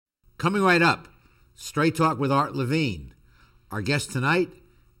Coming right up, Straight Talk with Art Levine. Our guest tonight,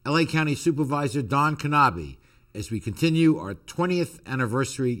 LA County Supervisor Don Knabe, as we continue our 20th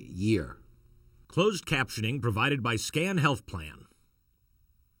anniversary year. Closed captioning provided by Scan Health Plan.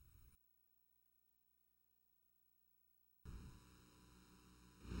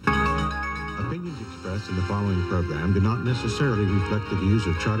 Opinions expressed in the following program do not necessarily reflect the views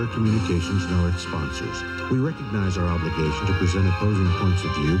of Charter Communications nor its sponsors. We recognize our obligation to present opposing points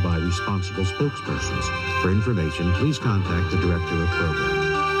of view by responsible spokespersons. For information, please contact the Director of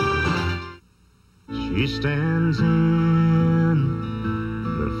Program. She stands in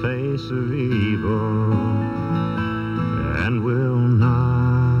the face of evil and will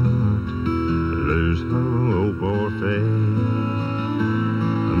not lose hope or faith.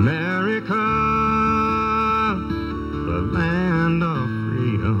 America, the land of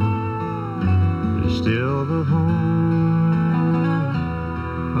freedom, is still the home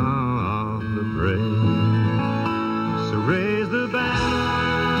of the brave. So raise the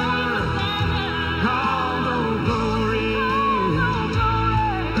banner, call no glory.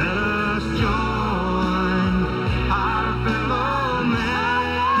 Let us join our fellow man.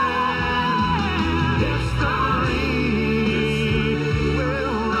 History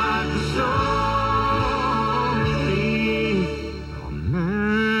will write the story.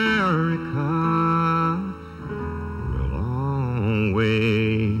 America will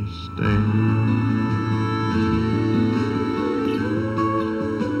always stand.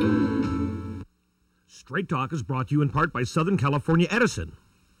 Straight Talk is brought to you in part by Southern California Edison.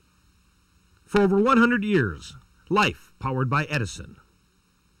 For over 100 years, life powered by Edison.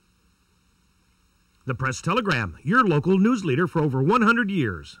 The Press Telegram, your local news leader for over 100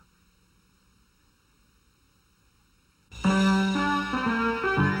 years.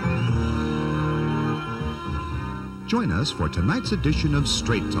 Join us for tonight's edition of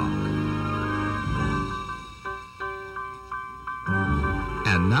Straight Talk.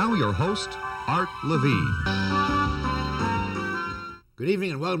 And now your host, Art Levine. Good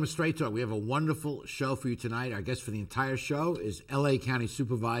evening and welcome to Straight Talk. We have a wonderful show for you tonight. Our guest for the entire show is LA County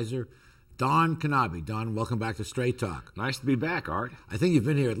Supervisor Don Knabe. Don, welcome back to Straight Talk. Nice to be back, Art. I think you've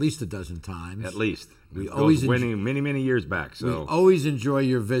been here at least a dozen times. At least. We It always goes winning many years back. So we always enjoy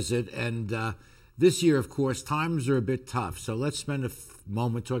your visit, and this year, of course, times are a bit tough. So let's spend a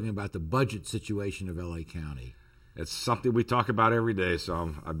moment talking about the budget situation of LA County. it's something we talk about every day,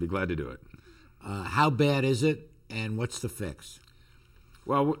 so I'd be glad to do it. How bad is it, and what's the fix?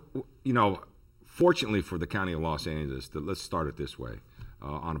 Well, you know, fortunately for the County of Los Angeles, let's start it this way,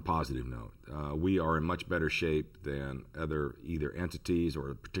 on a positive note. We are in much better shape than other either entities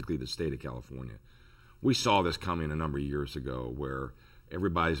or particularly the state of California. We saw this coming a number of years ago where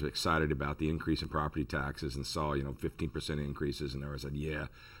everybody's excited about the increase in property taxes and saw, 15% increases, and everyone said, yeah.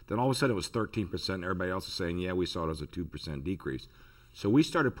 Then all of a sudden it was 13%, and everybody else was saying, yeah, we saw it as a 2% decrease. So we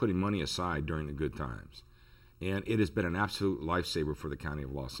started putting money aside during the good times. And it has been an absolute lifesaver for the County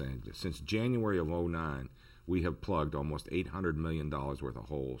of Los Angeles. Since January of 2009, we have plugged almost $800 million worth of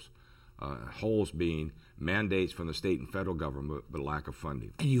holes. Holes being mandates from the state and federal government, but lack of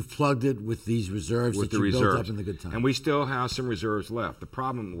funding. And you've plugged it with these reserves that you built up in the good times. And we still have some reserves left. The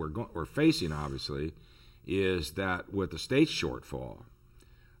problem we're facing, obviously, is that with the state's shortfall,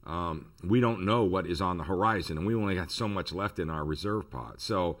 we don't know what is on the horizon, and we only got so much left in our reserve pot.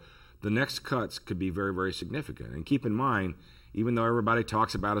 So the next cuts could be very, very significant. And keep in mind, even though everybody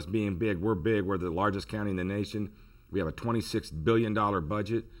talks about us being big. We're the largest county in the nation. We have a $26 billion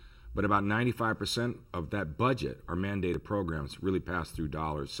budget, but about 95% of that budget are mandated programs, really pass-through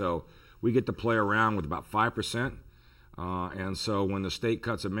dollars. So we get to play around with about 5%. And so when the state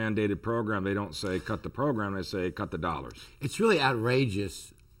cuts a mandated program, they don't say cut the program, they say cut the dollars. It's really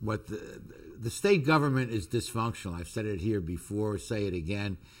outrageous what the state government is dysfunctional. I've said it here before, say it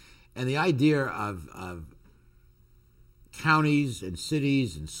again. And the idea of counties and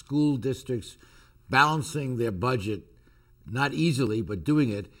cities and school districts balancing their budget, not easily, but doing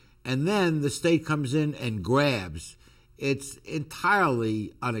it, and then the state comes in and grabs, it's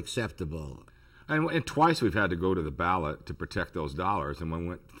entirely unacceptable. And twice we've had to go to the ballot to protect those dollars. And when we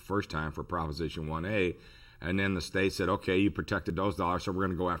went the first time for Proposition 1A, and then the state said, okay, you protected those dollars, so we're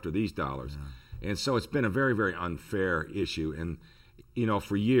going to go after these dollars. Yeah. And so it's been a very, very unfair issue. And,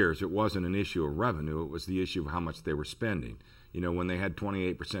 for years it wasn't an issue of revenue. It was the issue of how much they were spending. When they had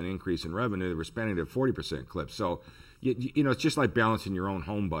 28% increase in revenue, they were spending at a 40% clip. So, it's just like balancing your own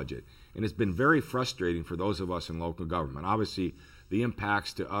home budget. And it's been very frustrating for those of us in local government. Obviously, the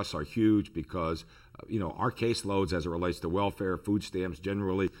impacts to us are huge because our caseloads as it relates to welfare, food stamps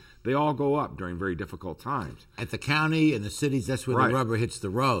generally, they all go up during very difficult times. At the county and the cities, that's where Right. the rubber hits the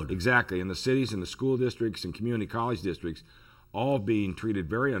road. Exactly. In the cities and the school districts and community college districts, all being treated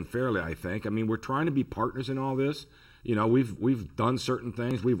very unfairly, I think. I mean, we're trying to be partners in all this. We've done certain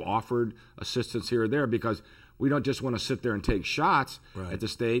things. We've offered assistance here or there because we don't just want to sit there and take shots Right. at the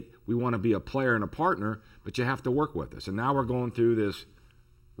state. We want to be a player and a partner, but you have to work with us. And now we're going through this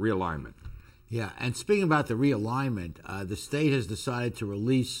realignment. Yeah, and speaking about the realignment, the state has decided to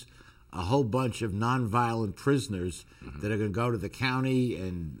release a whole bunch of nonviolent prisoners that are going to go to the county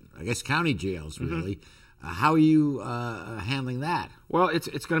and, I guess, county jails, really. How are you handling that? Well, it's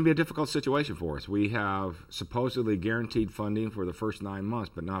going to be a difficult situation for us. We have supposedly guaranteed funding for the first 9 months,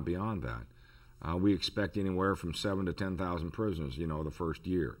 but not beyond that. We expect anywhere from 7,000 to 10,000 prisoners, the first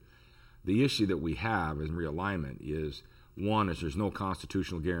year. The issue that we have in realignment is, one, is there's no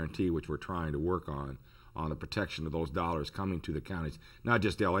constitutional guarantee, which we're trying to work on the protection of those dollars coming to the counties, not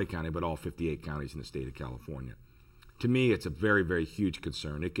just L.A. County, but all 58 counties in the state of California. To me, it's a very, very huge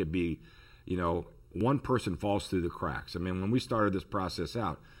concern. It could be, one person falls through the cracks. I mean, when we started this process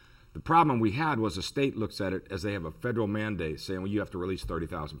out, the problem we had was the state looks at it as they have a federal mandate saying, well, you have to release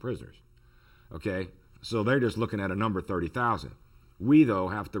 30,000 prisoners. Okay? So they're just looking at a number 30,000. We, though,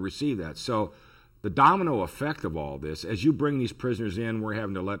 have to receive that. So the domino effect of all this, as you bring these prisoners in, we're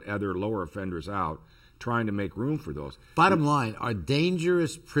having to let other lower offenders out, trying to make room for those. Bottom line, are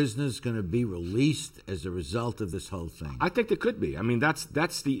dangerous prisoners going to be released as a result of this whole thing? I think there could be. I mean, that's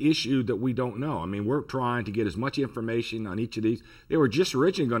the issue that we don't know. I mean, we're trying to get as much information on each of these. They were just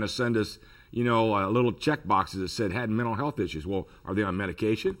originally going to send us, little check boxes that said had mental health issues. Well, are they on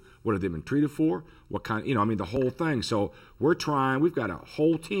medication? What have they been treated for? What kind, the whole thing. So we're trying, we've got a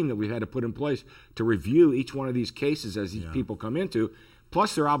whole team that we've had to put in place to review each one of these cases as these people come into.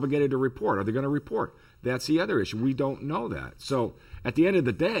 Plus, they're obligated to report. Are they going to report? That's the other issue. We don't know that. So at the end of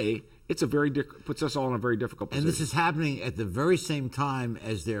the day, it's puts us all in a very difficult position. And this is happening at the very same time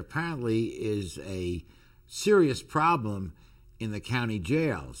as there apparently is a serious problem in the county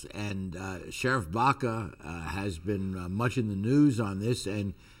jails. And Sheriff Baca has been much in the news on this,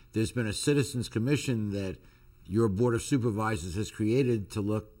 and there's been a citizens commission that your Board of Supervisors has created to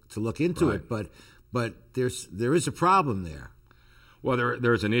look into it. But there is a problem there. Well,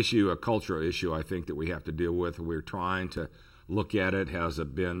 there's an issue, a cultural issue, I think, that we have to deal with. We're trying to look at it. Has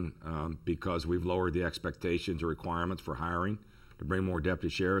it been because we've lowered the expectations or requirements for hiring to bring more deputy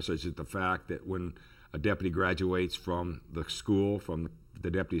sheriffs? Or is it the fact that when a deputy graduates from the school, from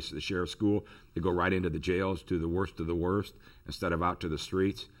the sheriff's school, they go right into the jails, to the worst of the worst, instead of out to the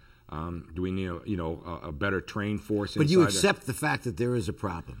streets? Do we need a better trained force? But you accept the fact that there is a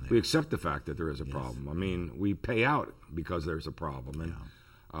problem there. We accept the fact that there is a problem. I mean, we pay out because there's a problem.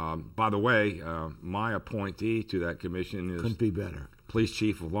 And by the way, my appointee to that commission is couldn't be better. Police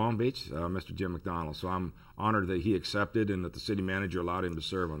Chief of Long Beach, Mr. Jim McDonald. So I'm honored that he accepted and that the city manager allowed him to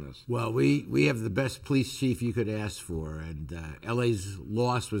serve on this. Well, we have the best police chief you could ask for, and LA's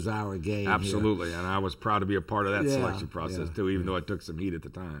loss was our gain. Absolutely, here. and I was proud to be a part of that selection process too, even though it took some heat at the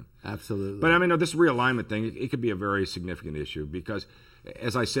time. Absolutely. But I mean, this realignment thing, it could be a very significant issue because,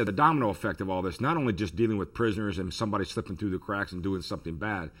 as I said, the domino effect of all this, not only just dealing with prisoners and somebody slipping through the cracks and doing something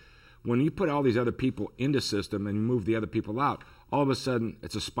bad, when you put all these other people into the system and you move the other people out, all of a sudden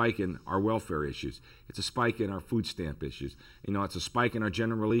it's a spike in our welfare issues. It's a spike in our food stamp issues. It's a spike in our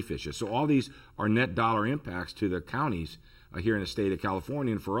general relief issues. So all these are net dollar impacts to the counties here in the state of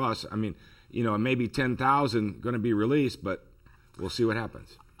California. And for us, I mean, maybe 10,000 going to be released, but we'll see what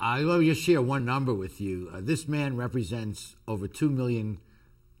happens. Let me just share one number with you. This man represents over 2 million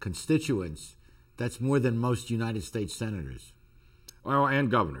constituents. That's more than most United States senators. Well, and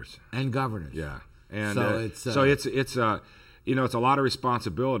governors. And governors. Yeah. And so it's it's a lot of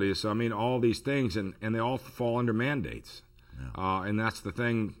responsibility. So I mean, all these things, and they all fall under mandates. Yeah. And that's the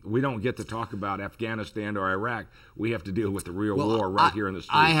thing. We don't get to talk about Afghanistan or Iraq. We have to deal with the real war right here in the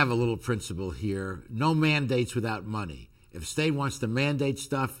street. I have a little principle here. No mandates without money. If a state wants to mandate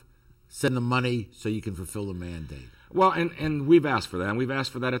stuff, send the money so you can fulfill the mandate. Well, and we've asked for that, and we've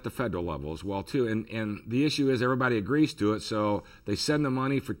asked for that at the federal level as well, too. And the issue is everybody agrees to it, so they send the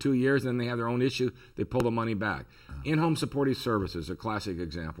money for 2 years, and then they have their own issue, they pull the money back. In-home supportive services, a classic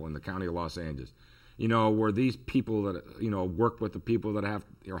example in the county of Los Angeles. Where these people that, work with the people that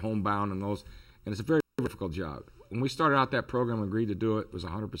are homebound and those, and it's a very difficult job. When we started out that program and agreed to do it, it was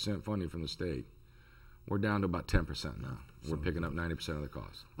 100% funding from the state. We're down to about 10% now. We're picking up 90% of the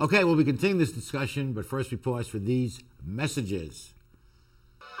cost. Okay, well, we continue this discussion, but first we pause for these messages.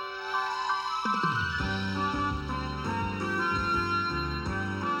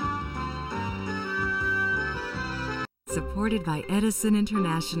 Supported by Edison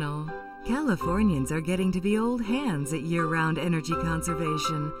International. Californians are getting to be old hands at year-round energy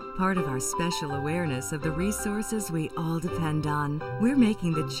conservation, part of our special awareness of the resources we all depend on. We're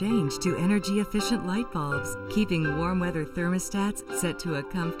making the change to energy-efficient light bulbs, keeping warm weather thermostats set to a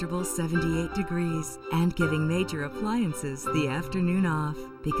comfortable 78 degrees, and giving major appliances the afternoon off.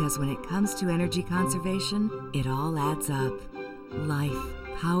 Because when it comes to energy conservation, it all adds up. Life,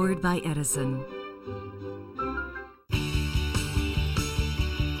 powered by Edison.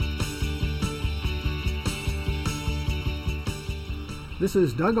 This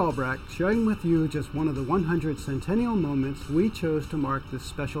is Doug Albrecht sharing with you just one of the 100 centennial moments we chose to mark this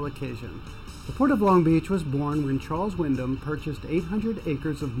special occasion. The Port of Long Beach was born when Charles Wyndham purchased 800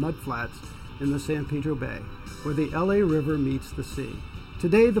 acres of mudflats in the San Pedro Bay, where the LA River meets the sea.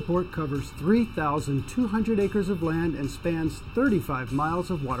 Today, the port covers 3,200 acres of land and spans 35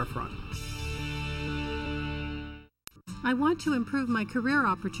 miles of waterfront. I want to improve my career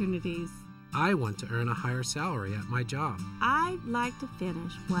opportunities. I want to earn a higher salary at my job. I'd like to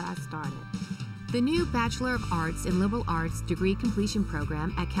finish what I started. The new Bachelor of Arts in Liberal Arts degree completion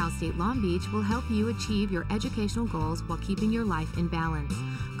program at Cal State Long Beach will help you achieve your educational goals while keeping your life in balance.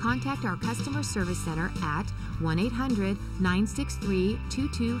 Contact our customer service center at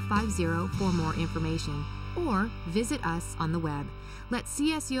 1-800-963-2250 for more information, or visit us on the web. Let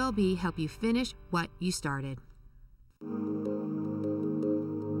CSULB help you finish what you started.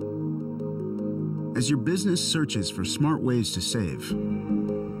 As your business searches for smart ways to save,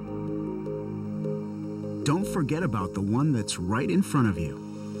 don't forget about the one that's right in front of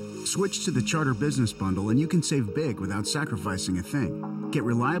you. Switch to the Charter Business Bundle and you can save big without sacrificing a thing. Get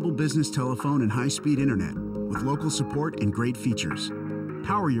reliable business telephone and high-speed internet with local support and great features.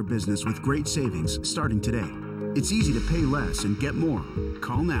 Power your business with great savings starting today. It's easy to pay less and get more.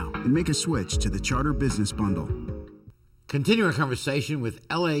 Call now and make a switch to the Charter Business Bundle. Continuing our conversation with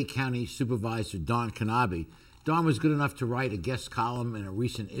L.A. County Supervisor Don Knabe. Don was good enough to write a guest column in a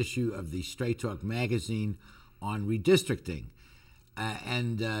recent issue of the Straight Talk magazine on redistricting.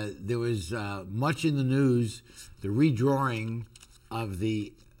 And there was much in the news, the redrawing of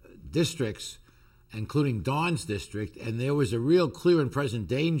the districts, including Don's district, and there was a real clear and present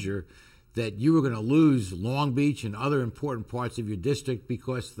danger that you were going to lose Long Beach and other important parts of your district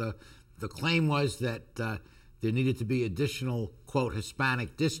because the claim was that there needed to be additional, quote,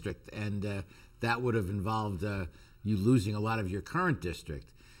 Hispanic district, and that would have involved you losing a lot of your current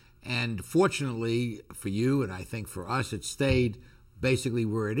district. And fortunately for you, and I think for us, it stayed basically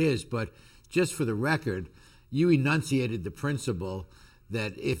where it is. But just for the record, you enunciated the principle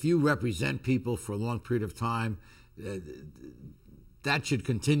that if you represent people for a long period of time, that should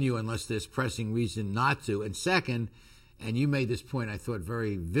continue unless there's pressing reason not to. And second, and you made this point, I thought,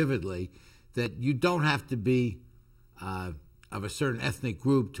 very vividly, that you don't have to be of a certain ethnic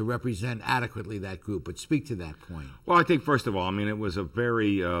group to represent adequately that group. But speak to that point. Well, I think, first of all, I mean, it was a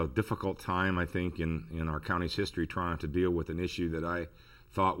very difficult time, I think, in our county's history trying to deal with an issue that I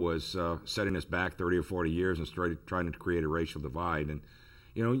thought was setting us back 30 or 40 years and trying to create a racial divide. And,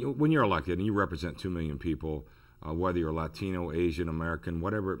 you know, when you're elected and you represent 2 million people, whether you're Latino, Asian, American,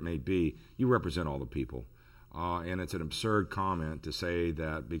 whatever it may be, you represent all the people. And it's an absurd comment to say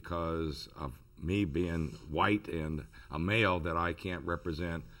that because of me being white and a male that I can't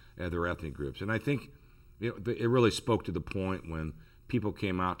represent other ethnic groups. And I think it really spoke to the point when people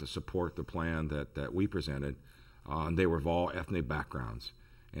came out to support the plan that we presented, and they were of all ethnic backgrounds.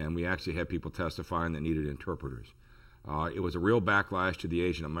 And we actually had people testifying that needed interpreters. It was a real backlash to the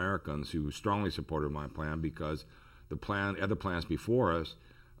Asian Americans who strongly supported my plan because the other plans before us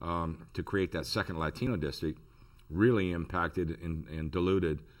to create that second Latino district really impacted and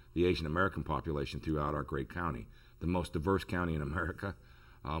diluted the Asian American population throughout our great county, the most diverse county in America.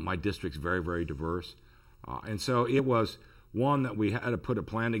 My district's very, very diverse. And so it was one that we had to put a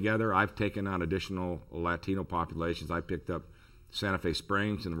plan together. I've taken on additional Latino populations. I picked up Santa Fe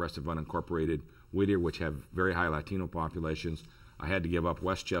Springs and the rest of unincorporated Whittier, which have very high Latino populations. I had to give up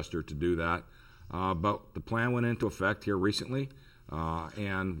Westchester to do that. But the plan went into effect here recently,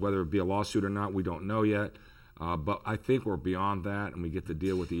 and whether it be a lawsuit or not, we don't know yet. But I think we're beyond that, and we get to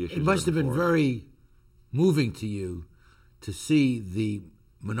deal with the issues. It must have been very moving to you to see the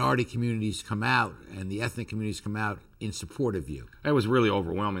minority communities come out and the ethnic communities come out in support of you. It was really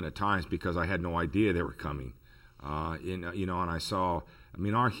overwhelming at times because I had no idea they were coming. And I saw,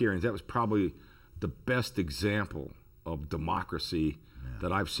 our hearings, that was probably the best example of democracy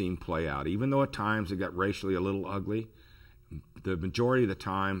that I've seen play out. Even though at times it got racially a little ugly, the majority of the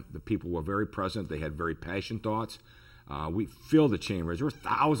time, the people were very present. They had very passionate thoughts. We filled the chambers. There were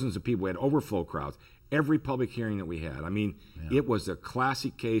thousands of people. We had overflow crowds. every public hearing that we had. I mean, it was a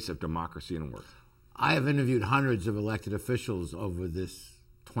classic case of democracy in work. I have interviewed hundreds of elected officials over this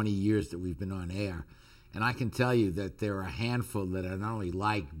 20 years that we've been on air, and I can tell you that there are a handful that are not only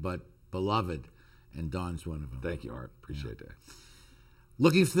liked but beloved, and Don's one of them. Thank you, Art. Appreciate that.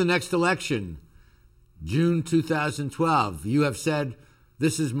 Looking for the next election, June 2012. You have said,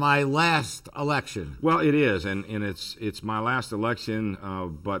 this is my last election. Well, it is, and it's my last election,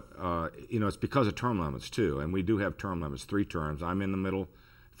 but it's because of term limits too, and we do have term limits, 3 terms. I'm in the middle,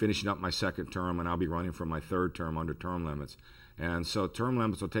 finishing up my 2nd term, and I'll be running for my 3rd term under term limits, and so term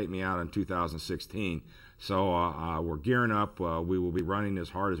limits will take me out in 2016. So we're gearing up. We will be running as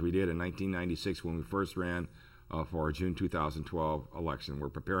hard as we did in 1996 when we first ran for our June 2012 election. We're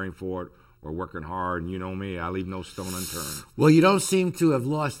preparing for it. We're working hard, and you know me, I leave no stone unturned. Well, you don't seem to have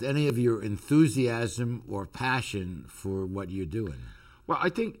lost any of your enthusiasm or passion for what you're doing. Well, I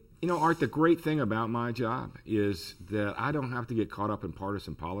think, Art, the great thing about my job is that I don't have to get caught up in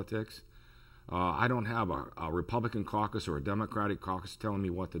partisan politics. I don't have a Republican caucus or a Democratic caucus telling me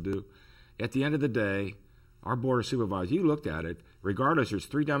what to do. At the end of the day, our Board of Supervisors, you looked at it, regardless, there's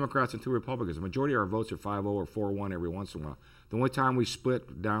 3 Democrats and 2 Republicans. The majority of our votes are 5-0 or 4-1 every once in a while. The only time we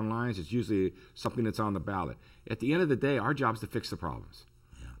split down lines is usually something that's on the ballot. At the end of the day, our job is to fix the problems.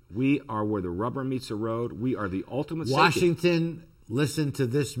 Yeah. We are where the rubber meets the road. We are the ultimate Washington, listen to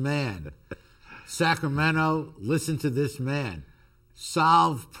this man. Sacramento, listen to this man.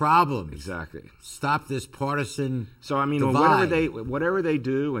 Solve problems. Exactly. Stop this partisan So, I mean, divide. whatever they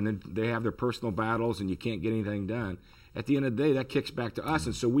do, and then they have their personal battles and you can't get anything done, at the end of the day, that kicks back to us,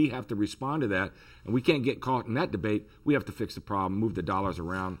 and so we have to respond to that, and we can't get caught in that debate. We have to fix the problem, move the dollars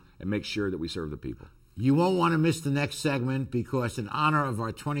around, and make sure that we serve the people. You won't want to miss the next segment because in honor of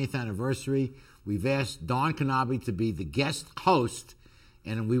our 20th anniversary, we've asked Don Knabe to be the guest host,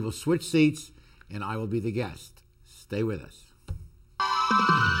 and we will switch seats, and I will be the guest. Stay with us.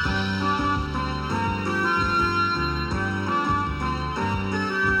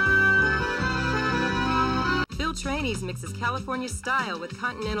 Phil Trainees mixes California style with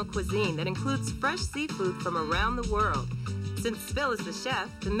continental cuisine that includes fresh seafood from around the world. Since Phil is the chef,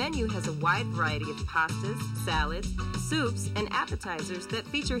 the menu has a wide variety of pastas, salads, soups, and appetizers that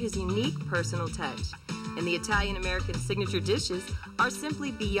feature his unique personal touch. And the Italian-American signature dishes are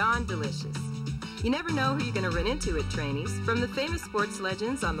simply beyond delicious. You never know who you're going to run into at Trainees, from the famous sports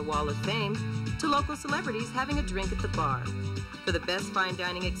legends on the Wall of Fame to local celebrities having a drink at the bar. For the best fine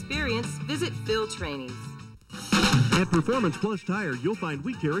dining experience, visit Phil Trainees. At Performance Plus Tire, you'll find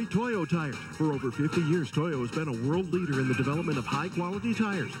we carry Toyo tires. For over 50 years, Toyo has been a world leader in the development of high-quality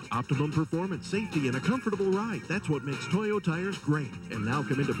tires. Optimum performance, safety, and a comfortable ride. That's what makes Toyo tires great. And now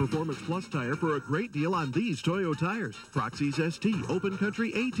come into Performance Plus Tire for a great deal on these Toyo tires. Proxys ST, Open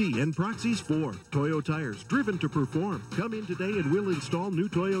Country AT, and Proxys 4. Toyo tires, driven to perform. Come in today and we'll install new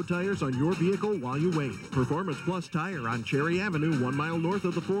Toyo tires on your vehicle while you wait. Performance Plus Tire on Cherry Avenue, 1 mile north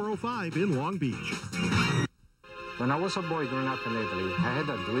of the 405 in Long Beach. When I was a boy growing up in Italy, I had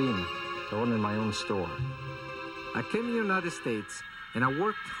a dream to own my own store. I came to the United States and I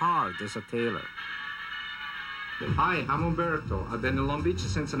worked hard as a tailor. Hi, I'm Umberto. I've been in Long Beach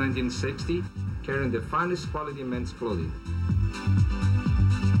since 1960, carrying the finest quality men's clothing.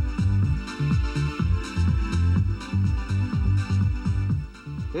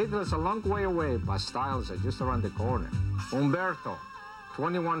 Italy's a long way away, but styles are just around the corner. Umberto,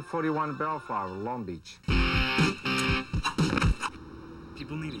 2141 Bellflower, Long Beach.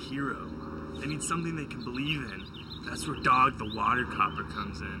 People need a hero. They need something they can believe in. That's where Dog the Water Copper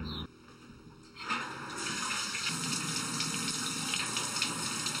comes in.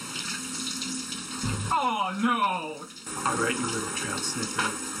 Oh, no! All right, you little trail sniffer.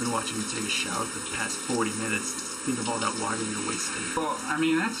 I've been watching you take a shower for the past 40 minutes. Think of all that water you're wasting. Well, I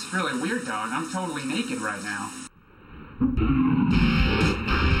mean, that's really weird, Dog. I'm totally naked right now.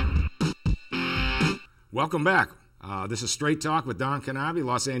 Welcome back. This is Straight Talk with Don Knabe,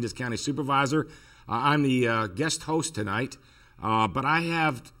 Los Angeles County Supervisor. I'm the guest host tonight, but I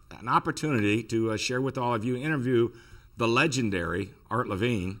have an opportunity to share with all of you, interview the legendary Art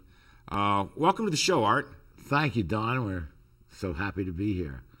Levine. Welcome to the show, Art. Thank you, Don. We're so happy to be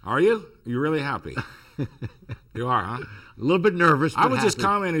here. Are you? You're really happy? You are, huh? A little bit nervous, but I was happy. just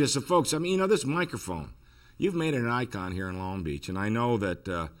commenting to some folks. I mean, this microphone, you've made it an icon here in Long Beach, and I know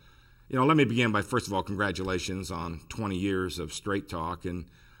that, let me begin by, first of all, congratulations on 20 years of Straight Talk, and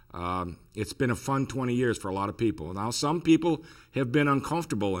it's been a fun 20 years for a lot of people. Now, some people have been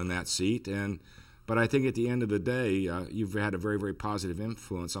uncomfortable in that seat, but I think at the end of the day, you've had a very, very positive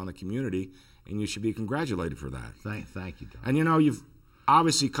influence on the community, and you should be congratulated for that. Thank you, Don. And,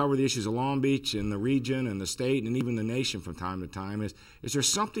 obviously cover the issues of Long Beach and the region and the state and even the nation from time to time. Is there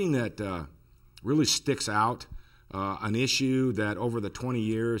something that really sticks out, an issue that over the 20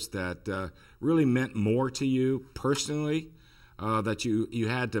 years that really meant more to you personally, that you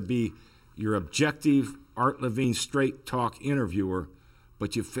had to be your objective Art Levine straight talk interviewer,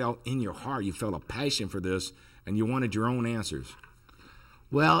 but you felt in your heart, you felt a passion for this, and you wanted your own answers?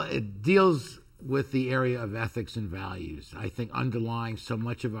 Well, it deals with the area of ethics and values. I think underlying so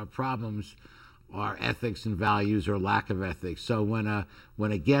much of our problems are ethics and values or lack of ethics. So when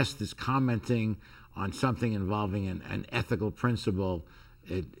a guest is commenting on something involving an ethical principle,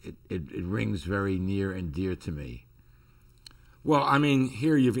 it rings very near and dear to me. Well, I mean,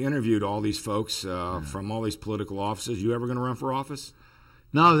 here you've interviewed all these folks from all these political offices. You ever going to run for office?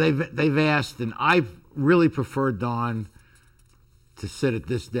 No, they've asked, and I really prefer, Don, to sit at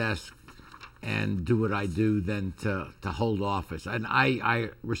this desk and do what I do than to hold office. And I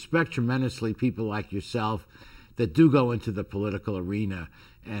respect tremendously people like yourself that do go into the political arena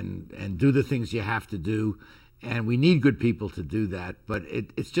and do the things you have to do. And we need good people to do that. But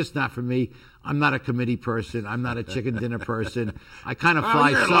it's just not for me. I'm not a committee person. I'm not a chicken dinner person. I kind of fly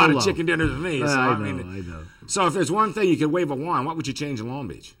you're solo. A lot of chicken dinners than me. So, I know. So if there's one thing you could wave a wand, what would you change in Long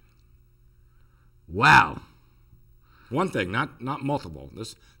Beach? Wow. One thing, not multiple.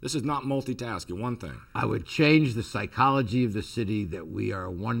 This is not multitasking. One thing. I would change the psychology of the city, that we are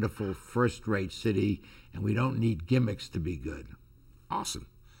a wonderful, first-rate city, and we don't need gimmicks to be good. Awesome.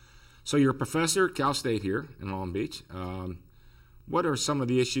 So you're a professor at Cal State here in Long Beach. What are some of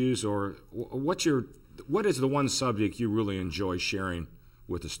the issues, or what is the one subject you really enjoy sharing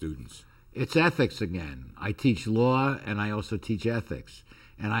with the students? It's ethics again. I teach law, and I also teach ethics.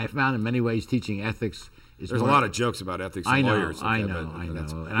 And I have found in many ways teaching ethics is There's a lot of jokes about ethics and lawyers. I know.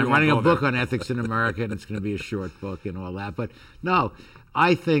 And I'm writing a book on ethics in America, and it's going to be a short book and all that. But no,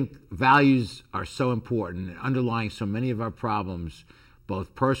 I think values are so important, and underlying so many of our problems,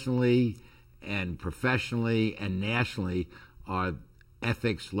 both personally and professionally and nationally, are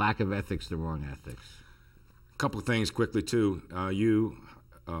ethics, lack of ethics, the wrong ethics. A couple of things quickly, too. You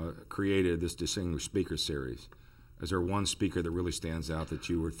created this Distinguished Speaker Series. Is there one speaker that really stands out that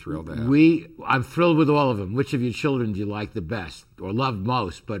you were thrilled to have? I'm thrilled with all of them. Which of your children do you like the best or love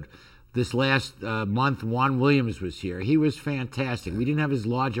most? But this last month, Juan Williams was here. He was fantastic. We didn't have as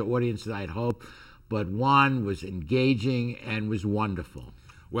large an audience as I'd hoped, but Juan was engaging and was wonderful.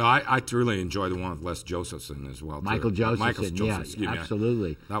 Well, I truly enjoyed the one with Les Josephson as well, too. Michael Josephson, excuse me.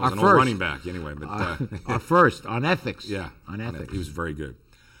 Absolutely. That was an old running back anyway. But our first, on ethics. Yeah. On ethics. He was very good.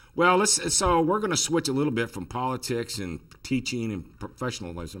 Well, so we're going to switch a little bit from politics and teaching and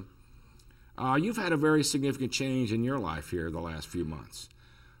professionalism. You've had a very significant change in your life here the last few months,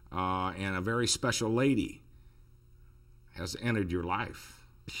 and a very special lady has entered your life.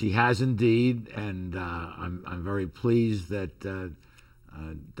 She has indeed, and I'm very pleased that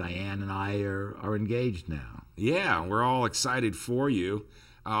Diane and I are engaged now. Yeah, we're all excited for you.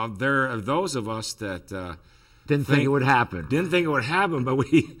 There are those of us that didn't think it would happen. Didn't think it would happen, but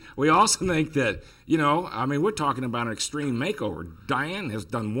we also think that, we're talking about an extreme makeover. Diane has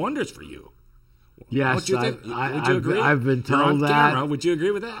done wonders for you. Yes, would you agree? I've been told You're on that. Camera. Would you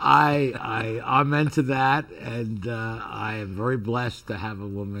agree with that? I'm into that, and I am very blessed to have a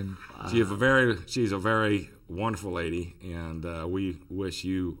woman. She's a very wonderful lady, and we wish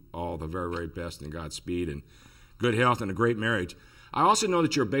you all the very, very best and Godspeed and good health and a great marriage. I also know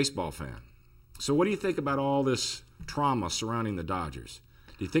that you're a baseball fan. So what do you think about all this trauma surrounding the Dodgers?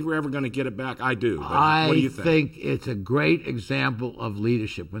 Do you think we're ever going to get it back? I do. But what do you think? I think it's a great example of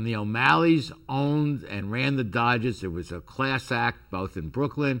leadership. When the O'Malleys owned and ran the Dodgers, it was a class act both in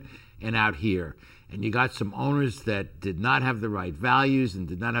Brooklyn and out here. And you got some owners that did not have the right values and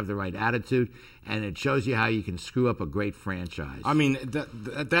did not have the right attitude, and it shows you how you can screw up a great franchise. I mean,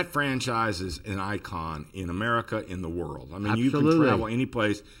 that franchise is an icon in America, in the world. I mean, Absolutely. You can travel any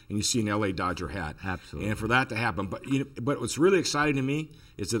place and you see an L.A. Dodger hat. Absolutely. And for that to happen. But what's really exciting to me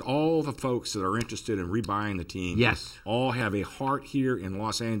is that all the folks that are interested in rebuying the team yes. all have a heart here in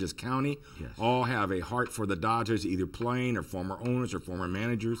Los Angeles County, yes. all have a heart for the Dodgers, either playing or former owners or former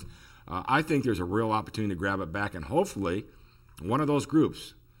managers. I think there's a real opportunity to grab it back, and hopefully one of those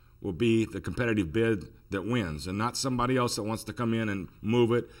groups will be the competitive bid that wins, and not somebody else that wants to come in and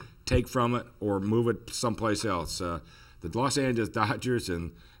move it, take from it, or move it someplace else. The Los Angeles Dodgers,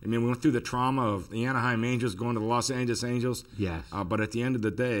 and we went through the trauma of the Anaheim Angels going to the Los Angeles Angels. Yes. But at the end of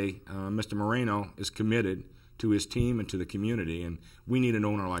the day, Mr. Moreno is committed to his team and to the community, and we need an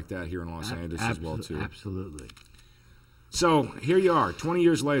owner like that here in Los Angeles as well, too. Absolutely. So here you are, 20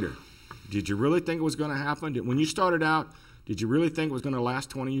 years later. Did you really think it was going to happen? When you started out, Did you really think it was going to last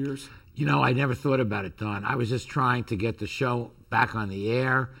 20 years? You know, I never thought about it, Don. I was just trying to get the show back on the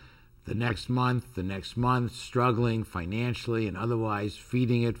air the next month, struggling financially and otherwise,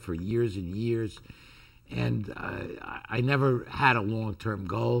 feeding it for years and years. And I never had a long-term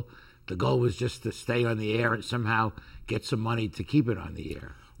goal. The goal was just to stay on the air and somehow get some money to keep it on the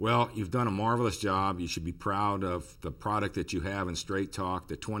air. Well, you've done a marvelous job. You should be proud of the product that you have in Straight Talk,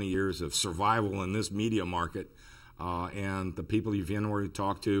 the 20 years of survival in this media market, and the people you've been able to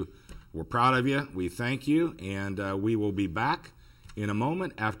talk to. We're proud of you. We thank you, and we will be back in a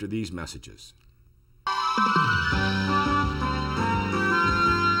moment after these messages.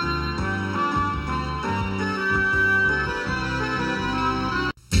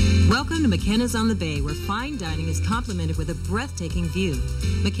 Welcome to McKenna's on the Bay, where fine dining is complemented with a breathtaking view.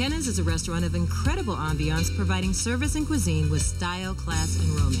 McKenna's is a restaurant of incredible ambiance, providing service and cuisine with style, class, and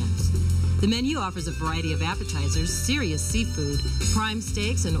romance. The menu offers a variety of appetizers, serious seafood, prime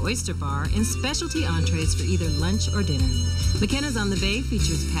steaks, an oyster bar, and specialty entrees for either lunch or dinner. McKenna's on the Bay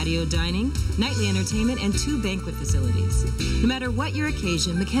features patio dining, nightly entertainment, and 2 banquet facilities. No matter what your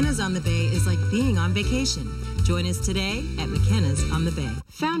occasion, McKenna's on the Bay is like being on vacation. Join us today at McKenna's on the Bay.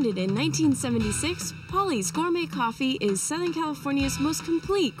 Founded in 1976, Polly's Gourmet Coffee is Southern California's most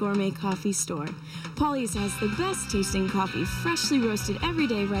complete gourmet coffee store. Polly's has the best tasting coffee, freshly roasted every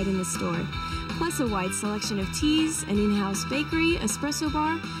day right in the store, plus a wide selection of teas, an in-house bakery, espresso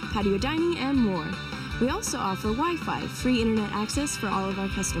bar, patio dining, and more. We also offer Wi-Fi, free internet access for all of our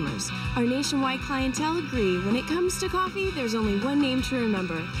customers. Our nationwide clientele agree when it comes to coffee, there's only one name to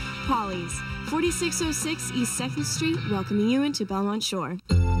remember: Polly's. 4606 East 2nd Street, welcoming you into Belmont Shore.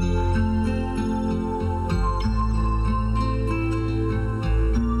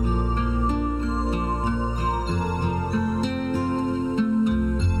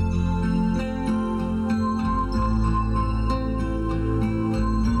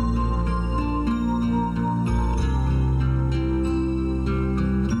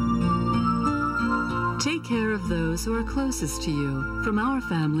 Take care of those who are closest to you, from our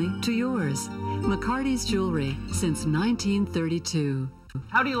family to yours. McCarty's Jewelry, since 1932.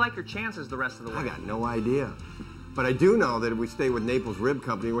 How do you like your chances the rest of the week? I got no idea. But I do know that if we stay with Naples Rib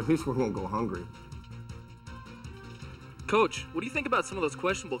Company, at least we won't go hungry. Coach, what do you think about some of those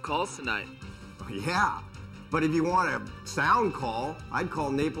questionable calls tonight? Yeah, but if you want a sound call, I'd call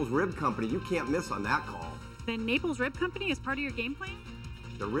Naples Rib Company. You can't miss on that call. Then Naples Rib Company is part of your game plan?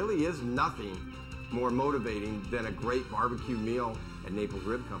 There really is nothing more motivating than a great barbecue meal at Naples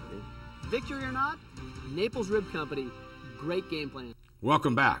Rib Company. Victory or not, Naples Rib Company, great game plan.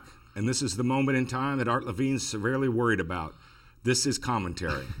 Welcome back. And this is the moment in time that Art Levine's severely worried about. This is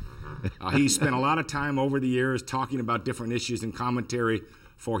commentary. He spent a lot of time over the years talking about different issues and commentary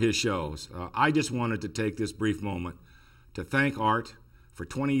for his shows. I just wanted to take this brief moment to thank Art for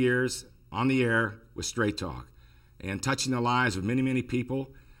 20 years on the air with Straight Talk and touching the lives of many, many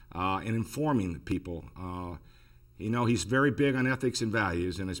people and informing people. You know, he's very big on ethics and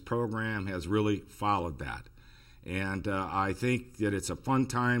values, and his program has really followed that. And I think that it's a fun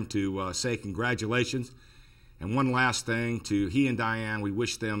time to say congratulations. And one last thing, to he and Diane, we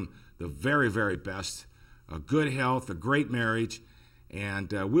wish them the very, very best, a good health, a great marriage,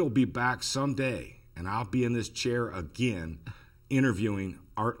 and we'll be back someday, and I'll be in this chair again interviewing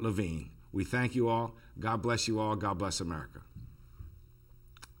Art Levine. We thank you all. God bless you all. God bless America.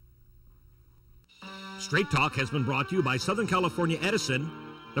 Straight Talk has been brought to you by Southern California Edison,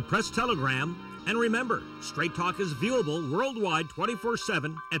 the Press Telegram, and remember, Straight Talk is viewable worldwide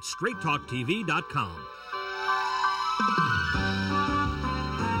 24/7 at straighttalktv.com.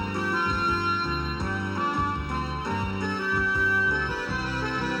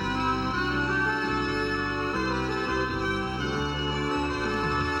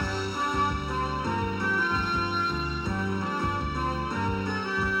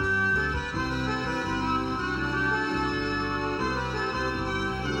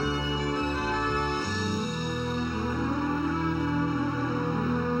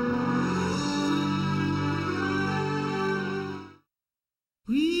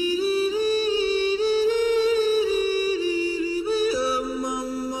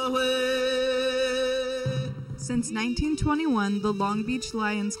 Since 1921, the Long Beach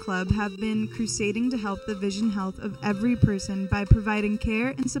Lions Club have been crusading to help the vision health of every person by providing care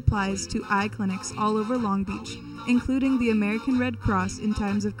and supplies to eye clinics all over Long Beach, including the American Red Cross in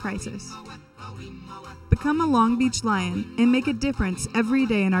times of crisis. Become a Long Beach Lion and make a difference every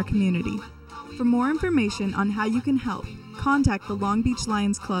day in our community. For more information on how you can help, contact the Long Beach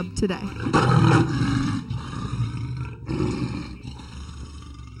Lions Club today.